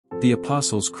The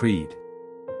Apostles' Creed.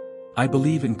 I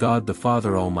believe in God the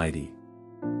Father Almighty,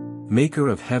 maker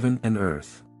of heaven and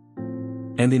earth,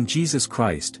 and in Jesus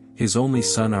Christ, his only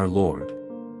Son our Lord,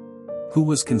 who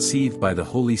was conceived by the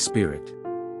Holy Spirit,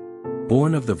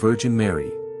 born of the Virgin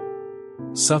Mary,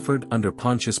 suffered under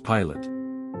Pontius Pilate,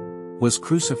 was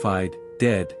crucified,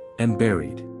 dead, and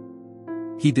buried.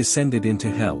 He descended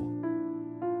into hell.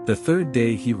 The third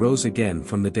day he rose again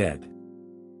from the dead.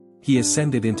 He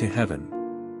ascended into heaven,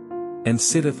 and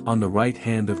sitteth on the right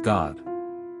hand of God,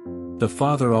 the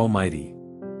Father Almighty.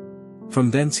 From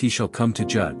thence he shall come to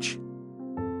judge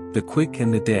the quick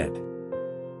and the dead.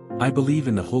 I believe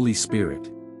in the Holy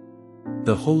Spirit,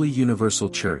 the holy universal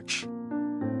Church,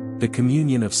 the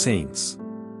communion of saints,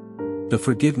 the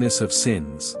forgiveness of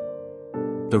sins,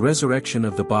 the resurrection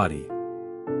of the body,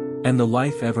 and the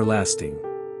life everlasting.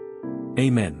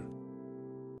 Amen.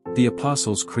 The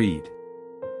Apostles' Creed.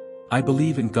 I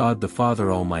believe in God the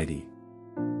Father Almighty,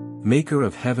 maker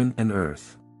of heaven and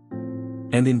earth,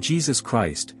 and in Jesus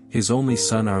Christ, his only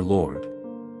Son our Lord,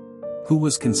 who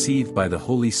was conceived by the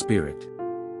Holy Spirit,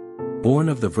 born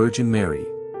of the Virgin Mary,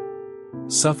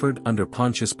 suffered under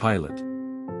Pontius Pilate,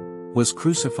 was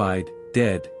crucified,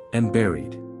 dead, and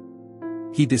buried.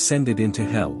 He descended into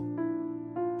hell.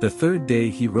 The third day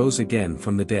he rose again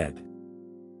from the dead.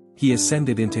 He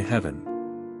ascended into heaven,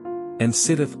 and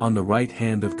sitteth on the right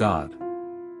hand of God,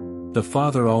 the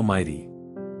Father Almighty.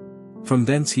 From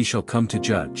thence he shall come to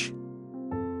judge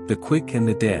the quick and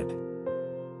the dead.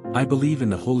 I believe in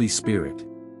the Holy Spirit,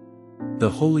 the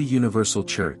holy universal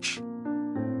Church,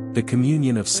 the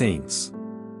communion of saints,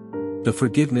 the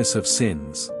forgiveness of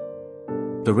sins,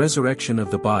 the resurrection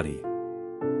of the body,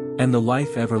 and the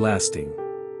life everlasting.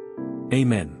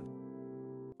 Amen.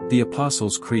 The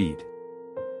Apostles' Creed.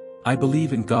 I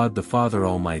believe in God the Father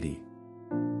Almighty,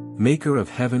 maker of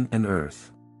heaven and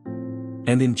earth,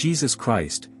 and in Jesus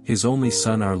Christ, his only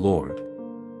Son our Lord,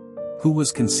 who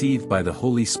was conceived by the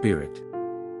Holy Spirit,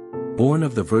 born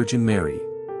of the Virgin Mary,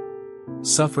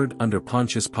 suffered under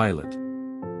Pontius Pilate,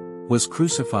 was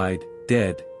crucified,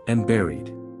 dead, and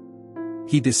buried.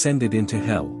 He descended into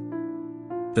hell.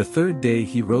 The third day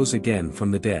he rose again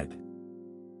from the dead.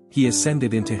 He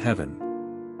ascended into heaven,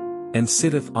 and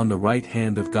sitteth on the right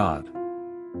hand of God,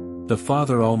 the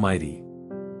Father Almighty.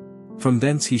 From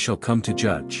thence he shall come to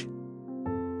judge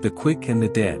the quick and the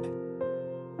dead.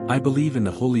 I believe in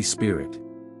the Holy Spirit,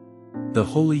 the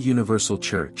holy universal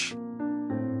Church,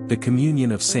 the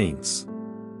communion of saints,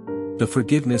 the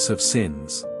forgiveness of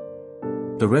sins,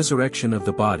 the resurrection of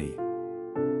the body,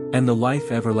 and the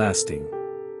life everlasting.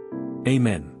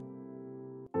 Amen.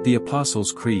 The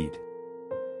Apostles' Creed.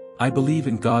 I believe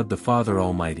in God the Father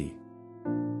Almighty,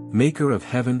 maker of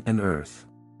heaven and earth,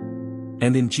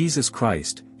 and in Jesus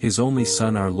Christ, his only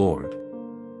Son our Lord,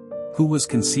 who was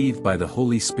conceived by the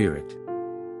Holy Spirit,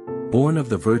 born of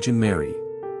the Virgin Mary,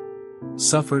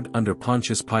 suffered under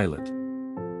Pontius Pilate,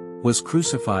 was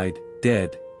crucified,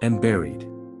 dead, and buried.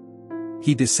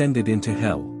 He descended into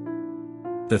hell.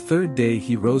 The third day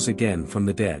he rose again from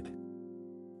the dead.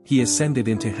 He ascended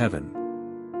into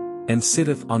heaven, and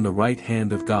sitteth on the right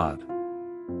hand of God,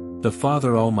 the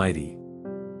Father Almighty.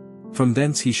 From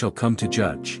thence he shall come to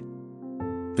judge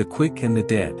the quick and the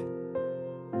dead.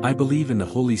 I believe in the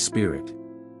Holy Spirit,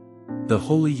 the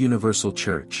holy universal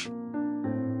Church,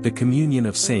 the communion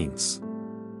of saints,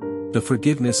 the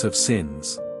forgiveness of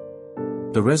sins,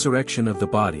 the resurrection of the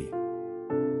body,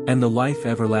 and the life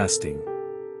everlasting.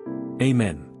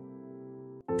 Amen.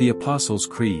 The Apostles'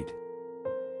 Creed.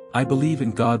 I believe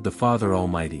in God the Father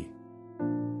Almighty,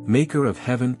 maker of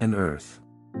heaven and earth,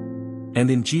 and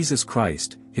in Jesus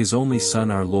Christ, his only Son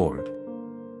our Lord,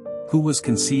 who was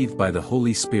conceived by the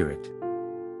Holy Spirit,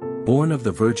 born of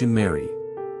the Virgin Mary,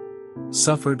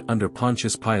 suffered under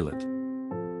Pontius Pilate,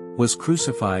 was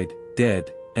crucified,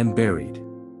 dead, and buried.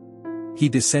 He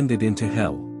descended into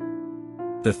hell.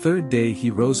 The third day he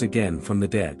rose again from the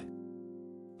dead.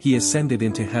 He ascended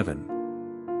into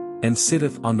heaven, and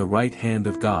sitteth on the right hand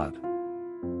of God,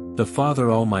 the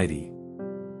Father Almighty.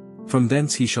 From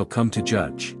thence he shall come to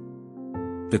judge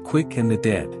the quick and the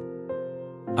dead.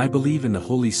 I believe in the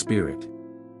Holy Spirit,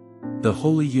 the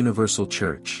holy universal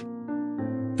Church,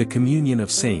 the communion of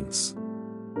saints,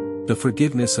 the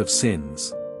forgiveness of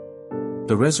sins,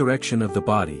 the resurrection of the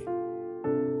body,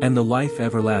 and the life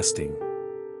everlasting.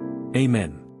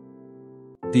 Amen.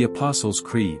 The Apostles'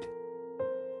 Creed.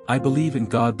 I believe in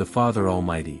God the Father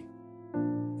Almighty,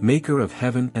 maker of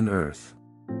heaven and earth,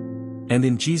 and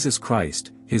in Jesus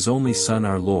Christ, his only Son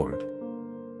our Lord,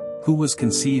 who was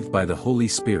conceived by the Holy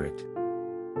Spirit,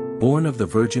 born of the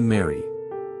Virgin Mary,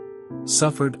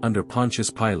 suffered under Pontius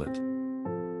Pilate,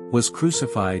 was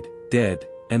crucified, dead,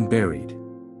 and buried.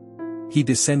 He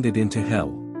descended into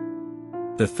hell.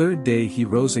 The third day he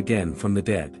rose again from the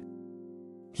dead.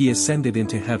 He ascended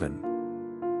into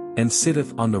heaven, and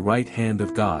sitteth on the right hand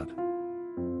of God,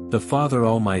 the Father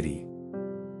Almighty.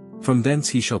 From thence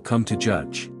he shall come to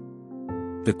judge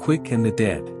the quick and the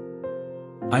dead.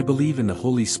 I believe in the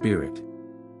Holy Spirit,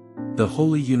 the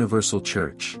holy universal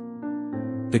church,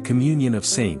 the communion of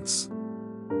saints,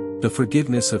 the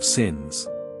forgiveness of sins,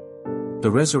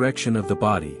 the resurrection of the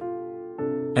body,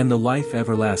 and the life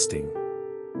everlasting.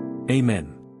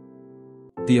 Amen.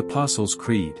 The Apostles'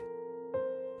 Creed.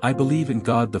 I believe in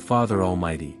God the Father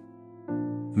Almighty,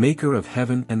 maker of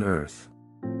heaven and earth,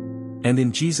 and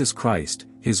in Jesus Christ,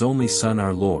 his only Son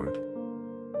our Lord,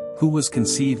 who was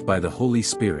conceived by the Holy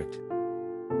Spirit,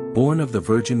 born of the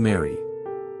Virgin Mary,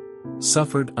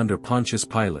 suffered under Pontius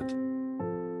Pilate,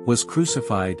 was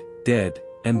crucified, dead,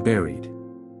 and buried.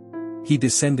 He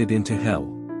descended into hell.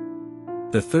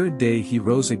 The third day he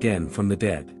rose again from the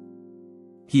dead.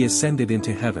 He ascended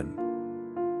into heaven,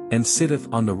 and sitteth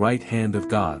on the right hand of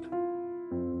God,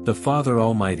 the Father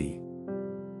Almighty.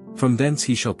 From thence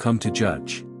he shall come to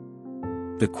judge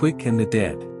the quick and the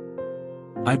dead.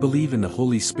 I believe in the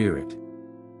Holy Spirit,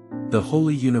 the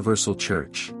holy universal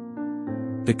church,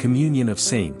 the communion of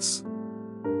saints,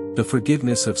 the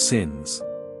forgiveness of sins,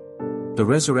 the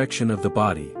resurrection of the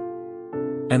body,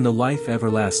 and the life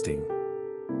everlasting.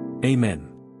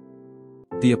 Amen.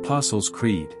 The Apostles'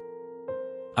 Creed.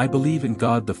 I believe in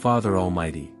God the Father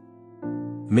Almighty,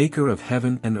 maker of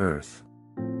heaven and earth,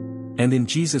 and in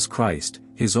Jesus Christ,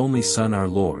 his only Son our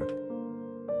Lord,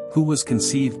 who was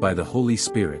conceived by the Holy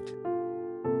Spirit,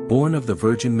 born of the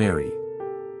Virgin Mary,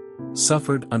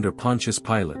 suffered under Pontius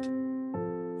Pilate,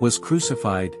 was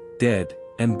crucified, dead,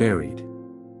 and buried.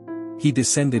 He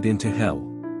descended into hell.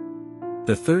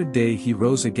 The third day he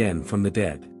rose again from the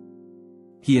dead.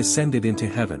 He ascended into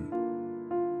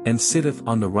heaven, and sitteth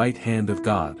on the right hand of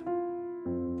God,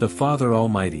 the Father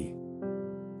Almighty.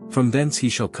 From thence he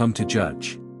shall come to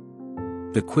judge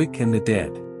the quick and the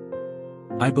dead.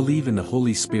 I believe in the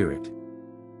Holy Spirit,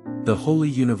 the holy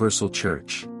universal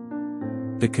church,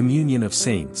 the communion of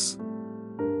saints,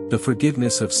 the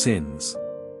forgiveness of sins,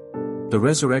 the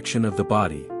resurrection of the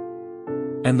body,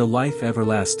 and the life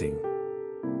everlasting.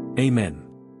 Amen.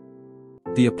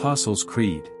 The Apostles'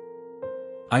 Creed.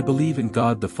 I believe in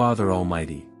God the Father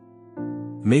Almighty,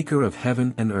 maker of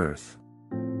heaven and earth,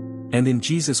 and in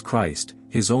Jesus Christ,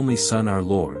 his only Son our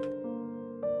Lord,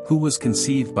 who was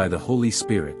conceived by the Holy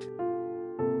Spirit,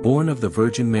 born of the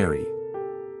Virgin Mary,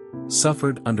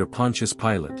 suffered under Pontius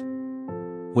Pilate,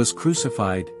 was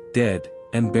crucified, dead,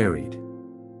 and buried.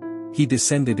 He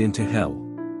descended into hell.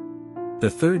 The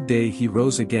third day he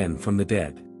rose again from the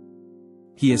dead.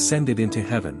 He ascended into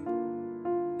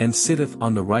heaven, and sitteth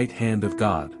on the right hand of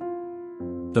God,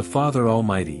 the Father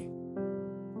Almighty.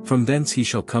 From thence he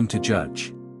shall come to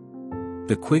judge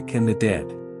the quick and the dead.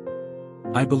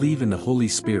 I believe in the Holy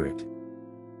Spirit,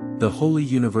 the holy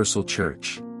universal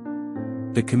church,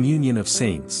 the communion of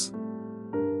saints,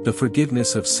 the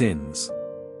forgiveness of sins,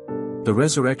 the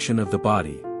resurrection of the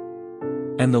body,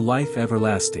 and the life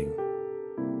everlasting.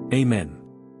 Amen.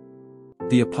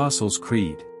 The Apostles'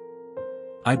 Creed.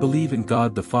 I believe in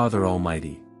God the Father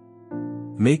Almighty,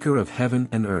 maker of heaven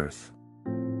and earth,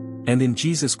 and in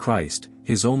Jesus Christ,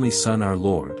 his only Son our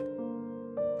Lord,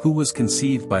 who was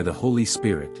conceived by the Holy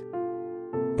Spirit,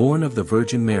 born of the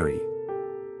Virgin Mary,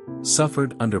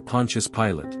 suffered under Pontius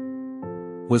Pilate,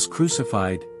 was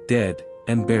crucified, dead,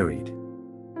 and buried.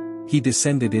 He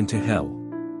descended into hell.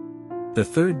 The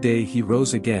third day he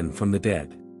rose again from the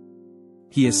dead.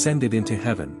 He ascended into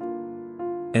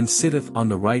heaven, and sitteth on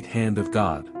the right hand of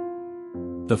God,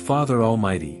 the Father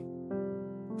Almighty.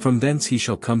 From thence he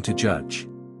shall come to judge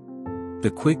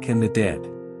the quick and the dead.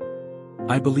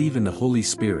 I believe in the Holy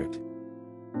Spirit,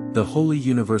 the holy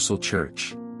universal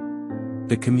church,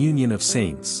 the communion of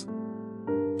saints,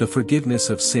 the forgiveness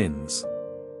of sins,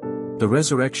 the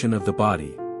resurrection of the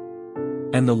body,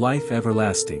 and the life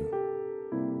everlasting.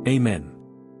 Amen.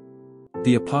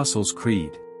 The Apostles'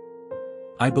 Creed.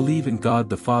 I believe in God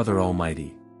the Father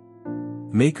Almighty,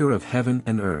 maker of heaven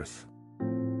and earth,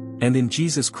 and in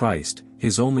Jesus Christ,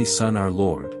 his only Son our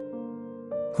Lord,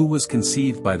 who was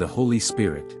conceived by the Holy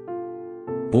Spirit,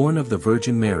 born of the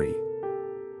Virgin Mary,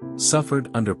 suffered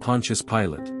under Pontius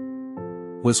Pilate,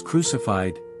 was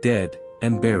crucified, dead,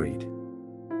 and buried.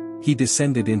 He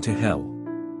descended into hell.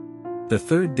 The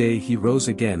third day he rose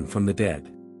again from the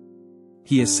dead.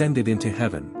 He ascended into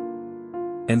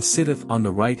heaven, and sitteth on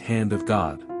the right hand of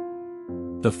God,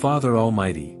 the Father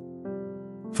Almighty.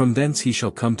 From thence he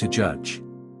shall come to judge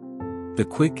the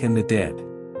quick and the dead.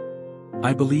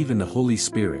 I believe in the Holy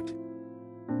Spirit,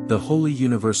 the Holy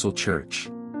Universal Church,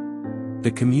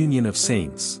 the communion of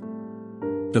saints,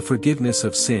 the forgiveness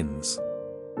of sins,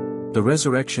 the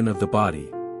resurrection of the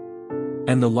body,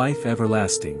 and the life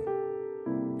everlasting.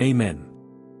 Amen.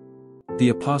 The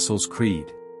Apostles'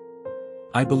 Creed.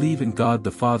 I believe in God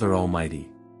the Father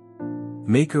Almighty,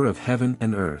 maker of heaven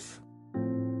and earth,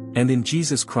 and in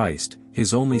Jesus Christ,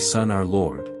 his only Son our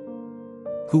Lord,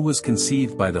 who was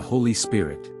conceived by the Holy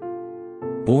Spirit,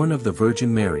 born of the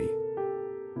Virgin Mary,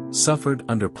 suffered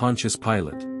under Pontius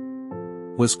Pilate,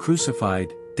 was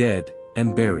crucified, dead,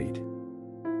 and buried.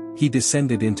 He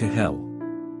descended into hell.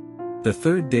 The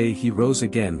third day he rose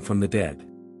again from the dead.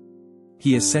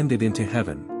 He ascended into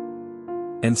heaven,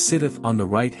 and sitteth on the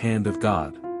right hand of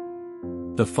God,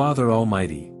 the Father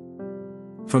Almighty.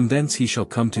 From thence he shall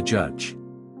come to judge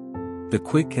the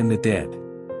quick and the dead.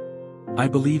 I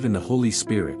believe in the Holy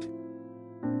Spirit,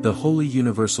 the Holy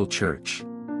Universal Church,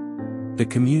 the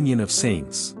communion of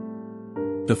saints,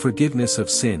 the forgiveness of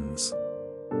sins,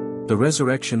 the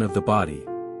resurrection of the body,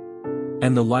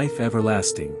 and the life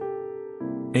everlasting.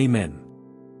 Amen.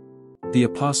 The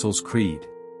Apostles' Creed.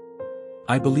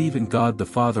 I believe in God the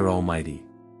Father Almighty,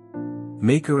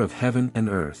 maker of heaven and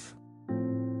earth,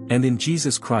 and in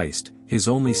Jesus Christ, his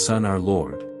only Son our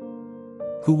Lord,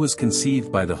 who was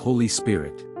conceived by the Holy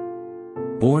Spirit,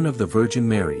 born of the Virgin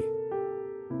Mary,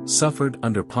 suffered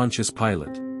under Pontius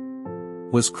Pilate,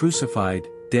 was crucified,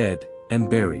 dead, and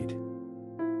buried.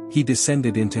 He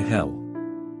descended into hell.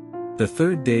 The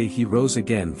third day he rose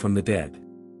again from the dead.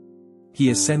 He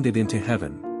ascended into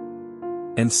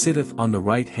heaven, and sitteth on the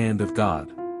right hand of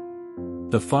God,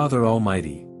 the Father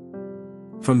Almighty.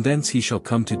 From thence he shall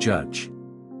come to judge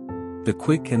the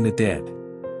quick and the dead.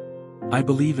 I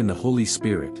believe in the Holy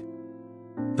Spirit,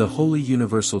 the Holy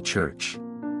Universal Church,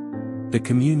 the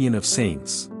communion of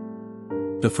saints,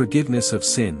 the forgiveness of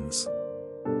sins,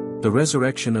 the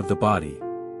resurrection of the body,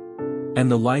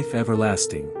 and the life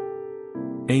everlasting.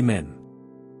 Amen.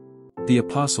 The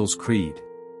Apostles' Creed.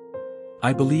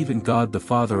 I believe in God the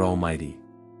Father Almighty,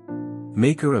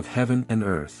 maker of heaven and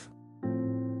earth,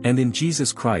 and in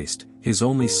Jesus Christ, his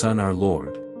only Son our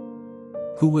Lord,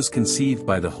 who was conceived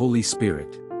by the Holy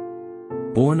Spirit,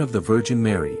 born of the Virgin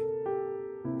Mary,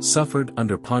 suffered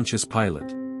under Pontius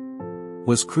Pilate,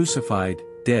 was crucified,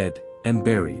 dead, and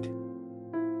buried.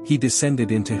 He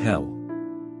descended into hell.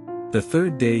 The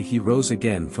third day he rose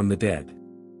again from the dead.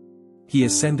 He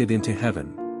ascended into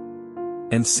heaven,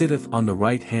 and sitteth on the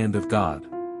right hand of God,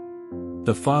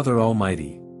 the Father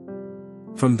Almighty.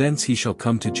 From thence he shall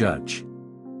come to judge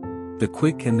the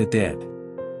quick and the dead.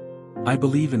 I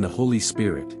believe in the Holy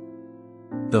Spirit,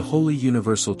 the Holy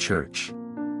Universal Church,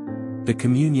 the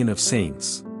communion of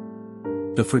saints,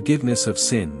 the forgiveness of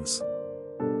sins,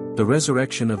 the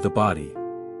resurrection of the body,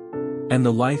 and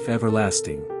the life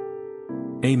everlasting.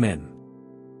 Amen.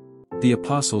 The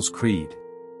Apostles' Creed.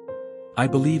 I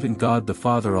believe in God the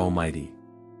Father Almighty,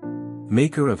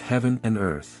 maker of heaven and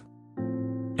earth,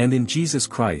 and in Jesus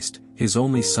Christ, his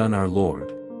only Son our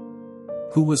Lord,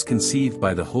 who was conceived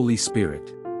by the Holy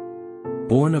Spirit,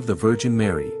 born of the Virgin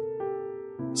Mary,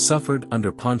 suffered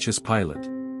under Pontius Pilate,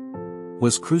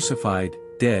 was crucified,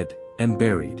 dead, and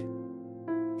buried.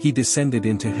 He descended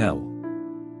into hell.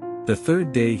 The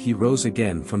third day he rose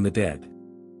again from the dead.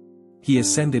 He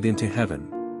ascended into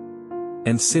heaven,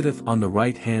 and sitteth on the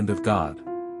right hand of God,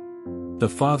 the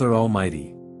Father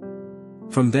Almighty.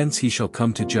 From thence he shall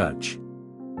come to judge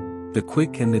the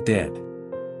quick and the dead.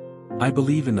 I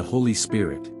believe in the Holy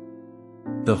Spirit,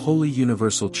 the Holy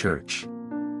Universal Church,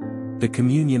 the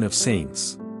communion of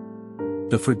saints,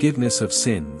 the forgiveness of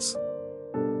sins,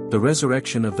 the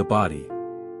resurrection of the body,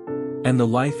 and the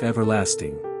life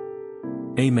everlasting.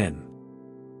 Amen.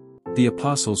 The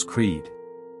Apostles' Creed.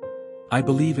 I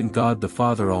believe in God the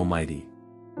Father Almighty,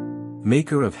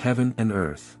 maker of heaven and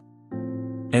earth,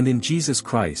 and in Jesus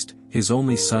Christ, his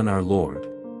only Son our Lord,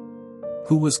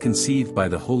 who was conceived by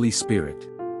the Holy Spirit,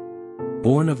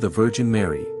 born of the Virgin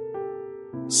Mary,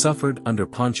 suffered under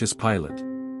Pontius Pilate,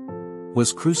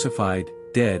 was crucified,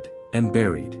 dead, and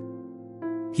buried.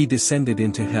 He descended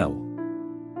into hell.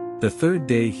 The third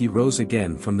day he rose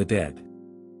again from the dead.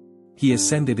 He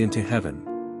ascended into heaven,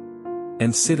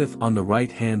 and sitteth on the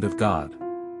right hand of God,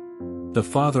 the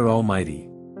Father Almighty.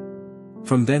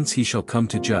 From thence he shall come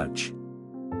to judge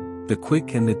the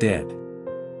quick and the dead.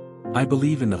 I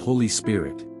believe in the Holy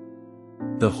Spirit,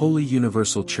 the Holy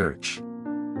Universal Church,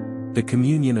 the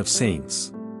communion of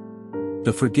saints,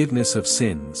 the forgiveness of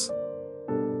sins,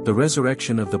 the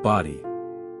resurrection of the body,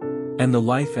 and the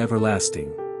life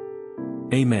everlasting.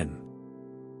 Amen.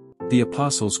 The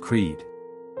Apostles' Creed.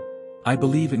 I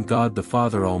believe in God the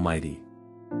Father Almighty,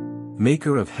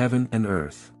 maker of heaven and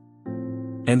earth.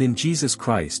 And in Jesus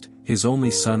Christ, his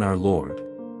only Son our Lord,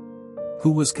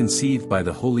 who was conceived by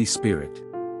the Holy Spirit,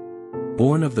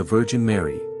 born of the Virgin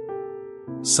Mary,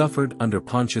 suffered under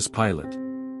Pontius Pilate,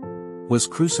 was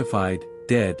crucified,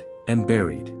 dead, and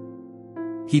buried.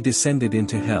 He descended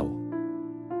into hell.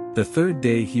 The third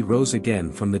day he rose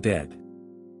again from the dead.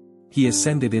 He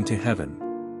ascended into heaven,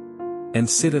 and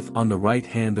sitteth on the right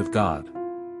hand of God,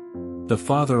 the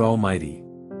Father Almighty.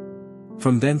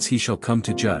 From thence he shall come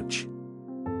to judge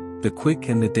the quick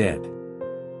and the dead.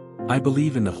 I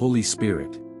believe in the Holy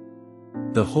Spirit,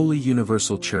 the holy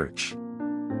universal Church,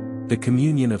 the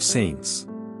communion of saints,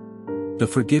 the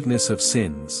forgiveness of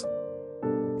sins,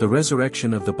 the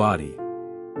resurrection of the body,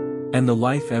 and the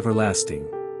life everlasting.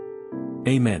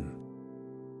 Amen.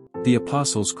 The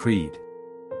Apostles' Creed.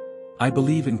 I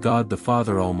believe in God the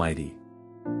Father Almighty,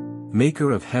 maker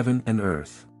of heaven and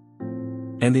earth,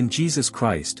 and in Jesus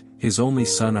Christ, his only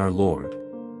Son our Lord,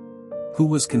 who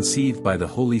was conceived by the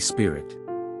Holy Spirit,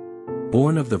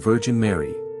 born of the Virgin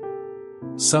Mary,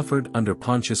 suffered under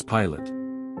Pontius Pilate,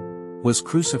 was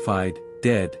crucified,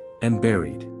 dead, and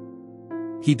buried.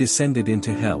 He descended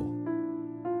into hell.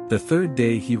 The third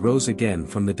day he rose again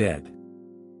from the dead.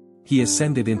 He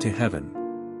ascended into heaven,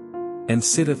 and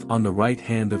sitteth on the right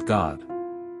hand of God,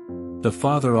 the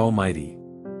Father Almighty.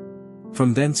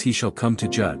 From thence he shall come to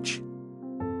judge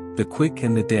the quick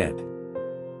and the dead.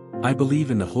 I believe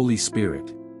in the Holy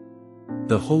Spirit,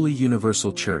 the holy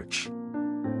universal Church,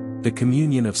 the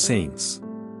communion of saints,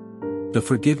 the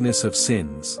forgiveness of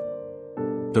sins,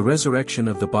 the resurrection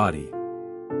of the body,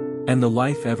 and the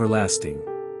life everlasting.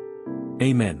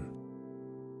 Amen.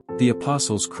 The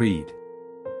Apostles' Creed.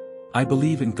 I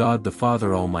believe in God the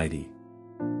Father Almighty,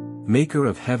 maker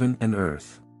of heaven and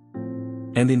earth,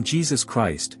 and in Jesus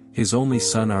Christ, his only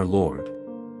Son our Lord,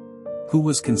 who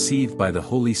was conceived by the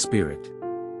Holy Spirit,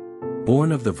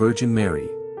 born of the Virgin Mary,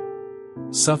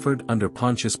 suffered under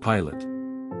Pontius Pilate,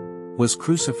 was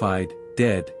crucified,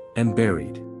 dead, and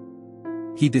buried.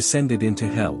 He descended into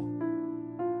hell.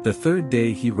 The third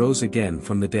day he rose again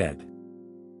from the dead.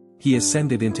 He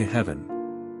ascended into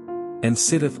heaven, and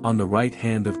sitteth on the right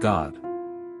hand of God,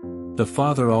 the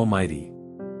Father Almighty.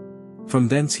 From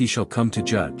thence he shall come to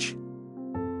judge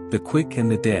the quick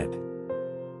and the dead.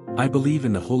 I believe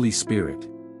in the Holy Spirit,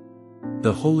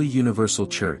 the holy universal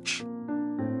Church,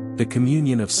 the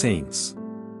communion of saints,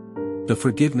 the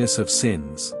forgiveness of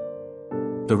sins,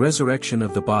 the resurrection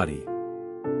of the body,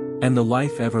 and the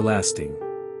life everlasting.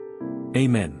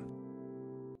 Amen.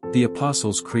 The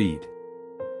Apostles' Creed.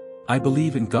 I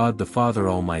believe in God the Father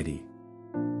Almighty,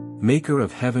 maker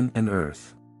of heaven and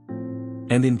earth,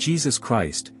 and in Jesus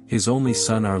Christ, his only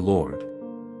Son our Lord,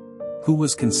 who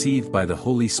was conceived by the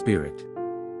Holy Spirit,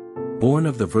 born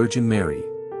of the Virgin Mary,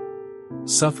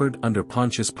 suffered under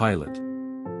Pontius Pilate,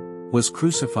 was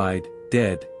crucified,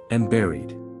 dead, and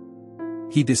buried.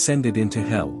 He descended into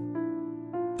hell.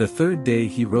 The third day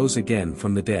he rose again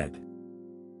from the dead.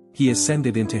 He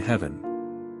ascended into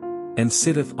heaven, and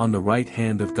sitteth on the right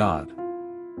hand of God,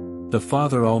 the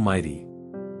Father Almighty.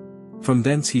 From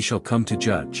thence he shall come to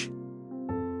judge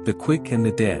the quick and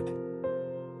the dead.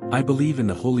 I believe in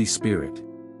the Holy Spirit,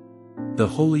 the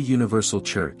holy universal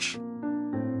Church,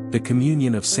 the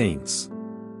communion of saints,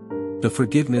 the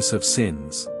forgiveness of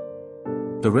sins,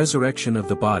 the resurrection of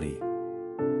the body,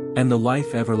 and the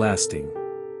life everlasting.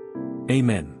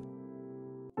 Amen.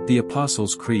 The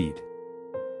Apostles' Creed.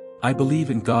 I believe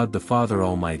in God the Father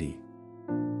Almighty,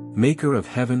 maker of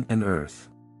heaven and earth,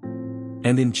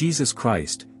 and in Jesus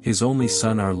Christ, his only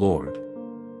Son our Lord,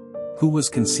 who was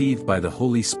conceived by the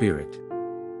Holy Spirit,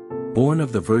 born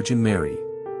of the Virgin Mary,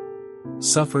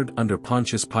 suffered under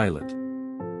Pontius Pilate,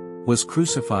 was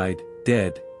crucified,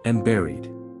 dead, and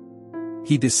buried.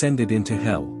 He descended into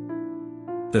hell.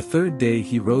 The third day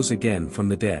he rose again from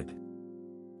the dead.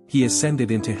 He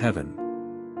ascended into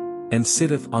heaven, and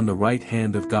sitteth on the right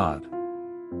hand of God,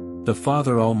 the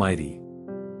Father Almighty.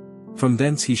 From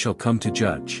thence he shall come to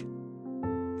judge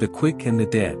the quick and the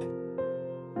dead.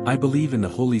 I believe in the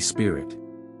Holy Spirit,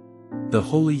 the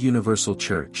holy universal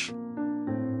Church,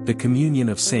 the communion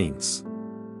of saints,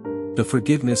 the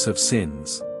forgiveness of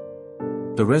sins,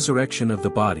 the resurrection of the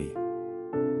body,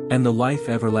 and the life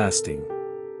everlasting.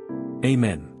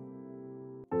 Amen.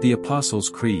 The Apostles'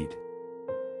 Creed.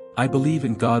 I believe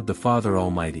in God the Father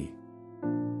Almighty,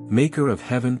 maker of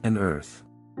heaven and earth,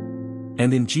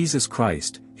 and in Jesus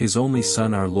Christ, his only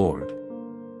Son our Lord,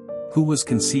 who was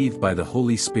conceived by the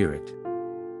Holy Spirit,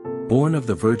 born of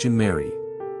the Virgin Mary,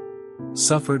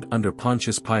 suffered under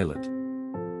Pontius Pilate,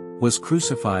 was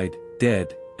crucified,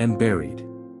 dead, and buried.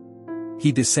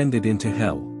 He descended into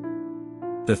hell.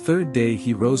 The third day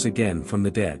he rose again from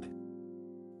the dead.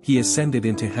 He ascended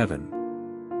into heaven,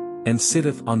 and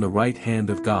sitteth on the right hand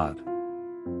of God,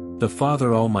 the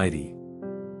Father Almighty.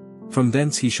 From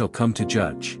thence he shall come to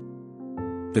judge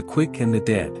the quick and the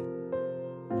dead.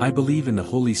 I believe in the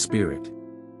Holy Spirit,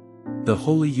 the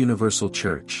holy universal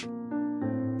Church,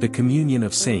 the communion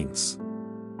of saints,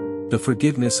 the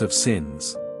forgiveness of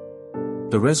sins,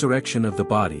 the resurrection of the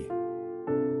body,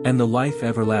 and the life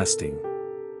everlasting.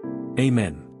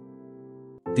 Amen.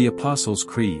 The Apostles'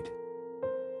 Creed.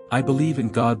 I believe in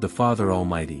God the Father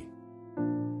Almighty,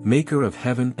 maker of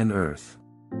heaven and earth,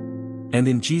 and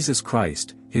in Jesus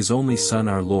Christ, his only Son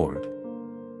our Lord,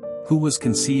 who was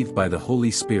conceived by the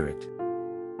Holy Spirit,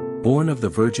 born of the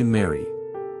Virgin Mary,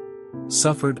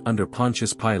 suffered under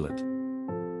Pontius Pilate,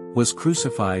 was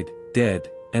crucified, dead,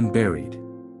 and buried.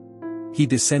 He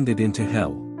descended into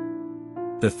hell.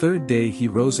 The third day he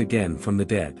rose again from the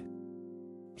dead.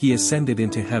 He ascended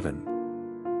into heaven,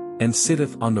 and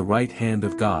sitteth on the right hand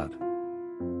of God,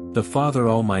 the Father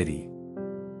Almighty.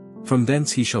 From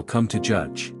thence he shall come to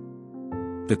judge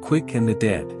the quick and the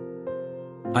dead.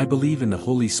 I believe in the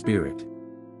Holy Spirit,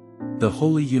 the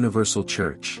holy universal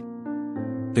Church,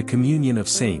 the communion of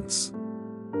saints,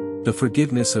 the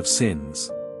forgiveness of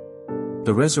sins,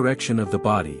 the resurrection of the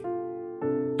body,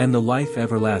 and the life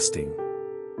everlasting.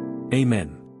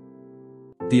 Amen.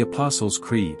 The Apostles'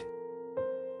 Creed.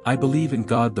 I believe in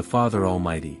God the Father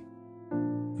Almighty,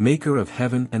 maker of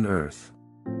heaven and earth,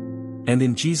 and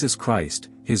in Jesus Christ,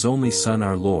 his only Son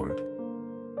our Lord,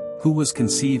 who was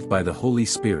conceived by the Holy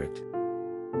Spirit,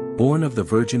 born of the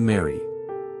Virgin Mary,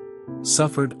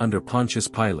 suffered under Pontius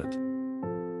Pilate,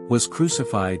 was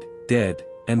crucified, dead,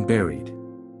 and buried.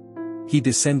 He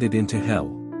descended into hell.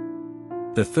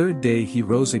 The third day he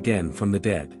rose again from the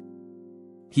dead.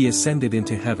 He ascended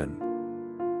into heaven,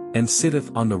 and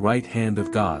sitteth on the right hand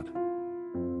of God,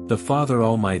 the Father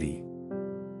Almighty.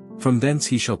 From thence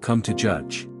he shall come to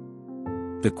judge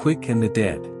the quick and the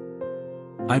dead.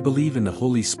 I believe in the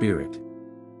Holy Spirit,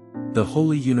 the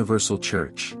holy universal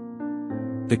Church,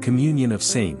 the communion of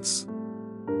saints,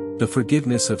 the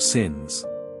forgiveness of sins,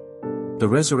 the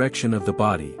resurrection of the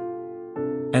body,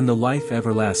 and the life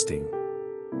everlasting.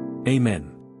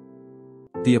 Amen.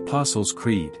 The Apostles'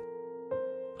 Creed.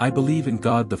 I believe in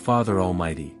God the Father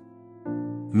Almighty,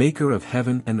 maker of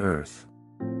heaven and earth,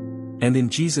 and in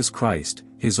Jesus Christ,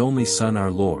 his only Son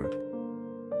our Lord,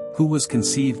 who was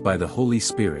conceived by the Holy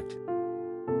Spirit,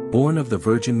 born of the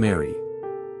Virgin Mary,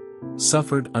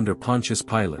 suffered under Pontius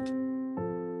Pilate,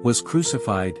 was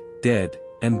crucified, dead,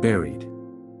 and buried.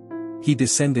 He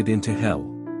descended into hell.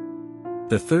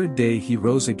 The third day he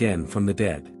rose again from the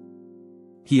dead.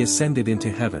 He ascended into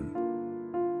heaven,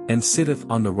 and sitteth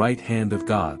on the right hand of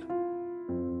God,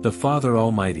 the Father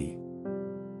Almighty.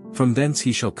 From thence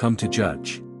he shall come to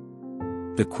judge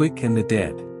the quick and the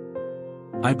dead.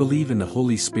 I believe in the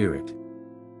Holy Spirit,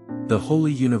 the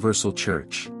holy universal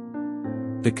Church,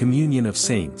 the communion of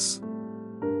saints,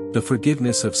 the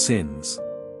forgiveness of sins,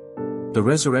 the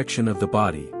resurrection of the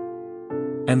body,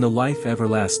 and the life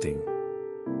everlasting.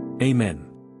 Amen.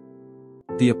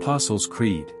 The Apostles'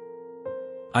 Creed.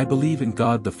 I believe in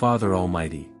God the Father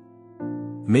Almighty,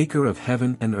 maker of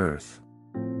heaven and earth,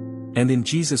 and in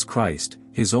Jesus Christ,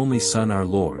 his only Son our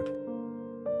Lord,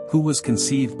 who was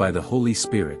conceived by the Holy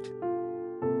Spirit,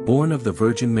 born of the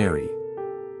Virgin Mary,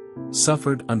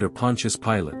 suffered under Pontius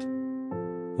Pilate,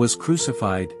 was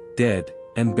crucified, dead,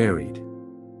 and buried.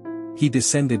 He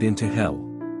descended into hell.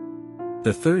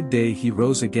 The third day he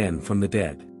rose again from the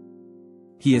dead.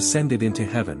 He ascended into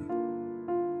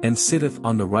heaven, and sitteth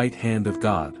on the right hand of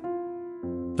God,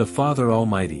 the Father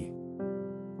Almighty.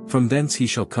 From thence he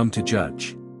shall come to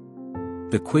judge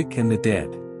the quick and the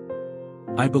dead.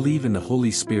 I believe in the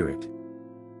Holy Spirit,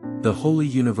 the holy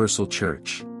universal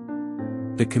Church,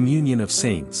 the communion of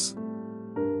saints,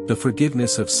 the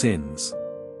forgiveness of sins,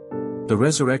 the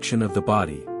resurrection of the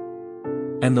body,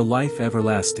 and the life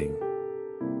everlasting.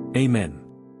 Amen.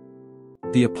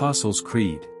 The Apostles'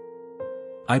 Creed.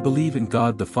 I believe in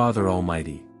God the Father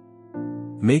Almighty,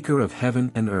 maker of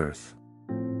heaven and earth,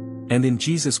 and in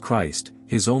Jesus Christ,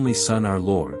 his only Son our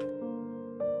Lord,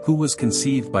 who was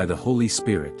conceived by the Holy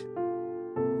Spirit,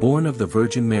 born of the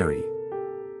Virgin Mary,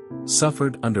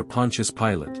 suffered under Pontius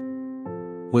Pilate,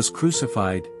 was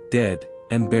crucified, dead,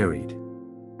 and buried.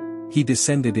 He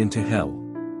descended into hell.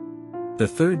 The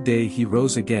third day he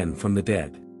rose again from the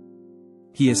dead.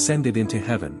 He ascended into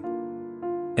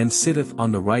heaven, and sitteth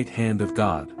on the right hand of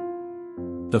God,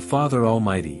 the Father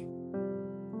Almighty.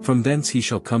 From thence he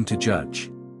shall come to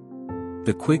judge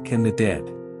the quick and the dead.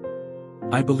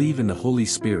 I believe in the Holy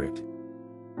Spirit,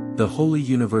 the holy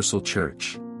universal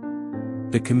Church,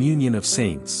 the communion of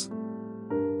saints,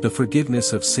 the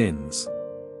forgiveness of sins,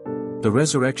 the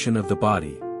resurrection of the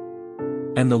body,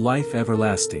 and the life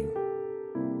everlasting.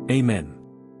 Amen.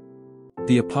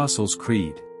 The Apostles'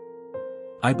 Creed.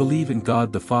 I believe in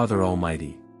God the Father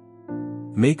Almighty,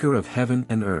 maker of heaven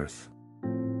and earth,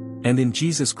 and in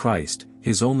Jesus Christ,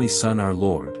 his only Son our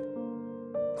Lord,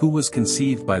 who was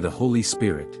conceived by the Holy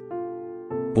Spirit,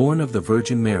 born of the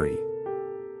Virgin Mary,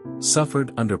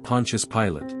 suffered under Pontius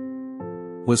Pilate,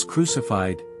 was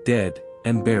crucified, dead,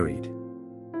 and buried.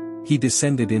 He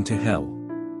descended into hell.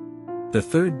 The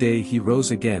third day he rose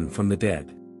again from the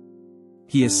dead.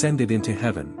 He ascended into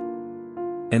heaven,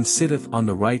 and sitteth on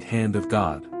the right hand of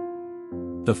God,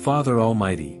 the Father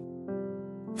Almighty.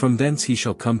 From thence he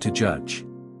shall come to judge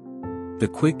the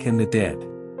quick and the dead.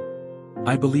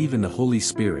 I believe in the Holy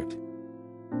Spirit,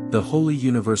 the holy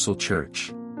universal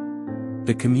Church,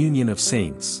 the communion of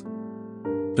saints,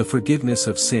 the forgiveness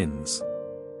of sins,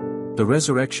 the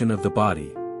resurrection of the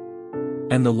body,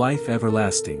 and the life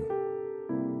everlasting.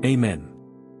 Amen.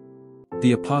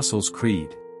 The Apostles'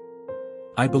 Creed.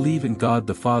 I believe in God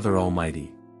the Father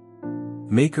Almighty,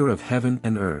 maker of heaven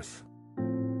and earth,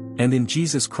 and in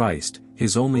Jesus Christ,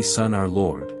 his only Son our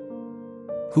Lord,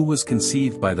 who was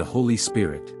conceived by the Holy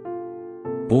Spirit,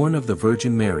 born of the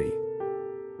Virgin Mary,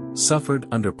 suffered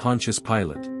under Pontius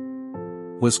Pilate,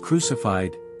 was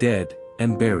crucified, dead,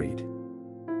 and buried.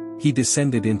 He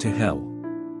descended into hell.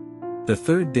 The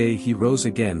third day he rose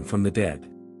again from the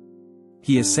dead.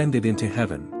 He ascended into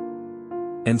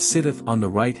heaven, and sitteth on the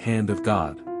right hand of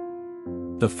God,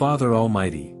 the Father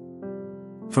Almighty.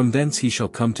 From thence he shall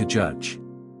come to judge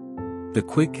the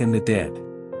quick and the dead.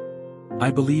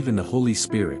 I believe in the Holy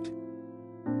Spirit,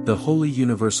 the holy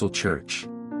universal Church,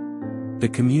 the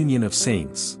communion of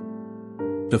saints,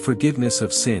 the forgiveness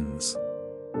of sins,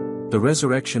 the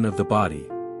resurrection of the body,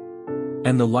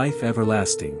 and the life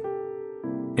everlasting.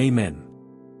 Amen.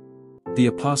 The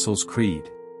Apostles'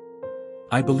 Creed.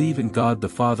 I believe in God the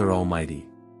Father Almighty,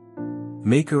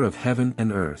 maker of heaven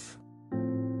and earth,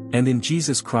 and in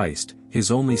Jesus Christ,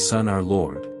 his only Son our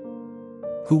Lord,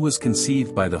 who was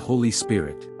conceived by the Holy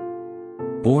Spirit,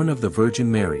 born of the Virgin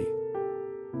Mary,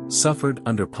 suffered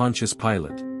under Pontius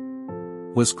Pilate,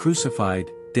 was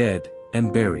crucified, dead,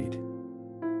 and buried.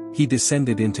 He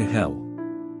descended into hell.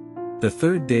 The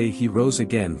third day he rose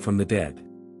again from the dead.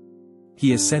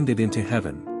 He ascended into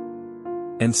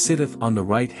heaven, and sitteth on the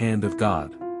right hand of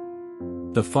God,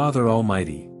 the Father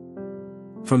Almighty.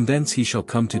 From thence he shall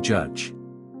come to judge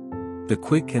the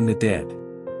quick and the dead.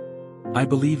 I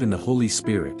believe in the Holy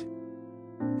Spirit,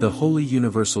 the holy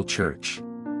universal Church,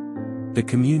 the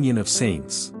communion of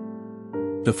saints,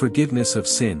 the forgiveness of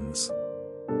sins,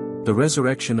 the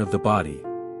resurrection of the body,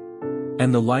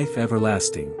 and the life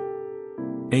everlasting.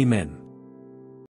 Amen.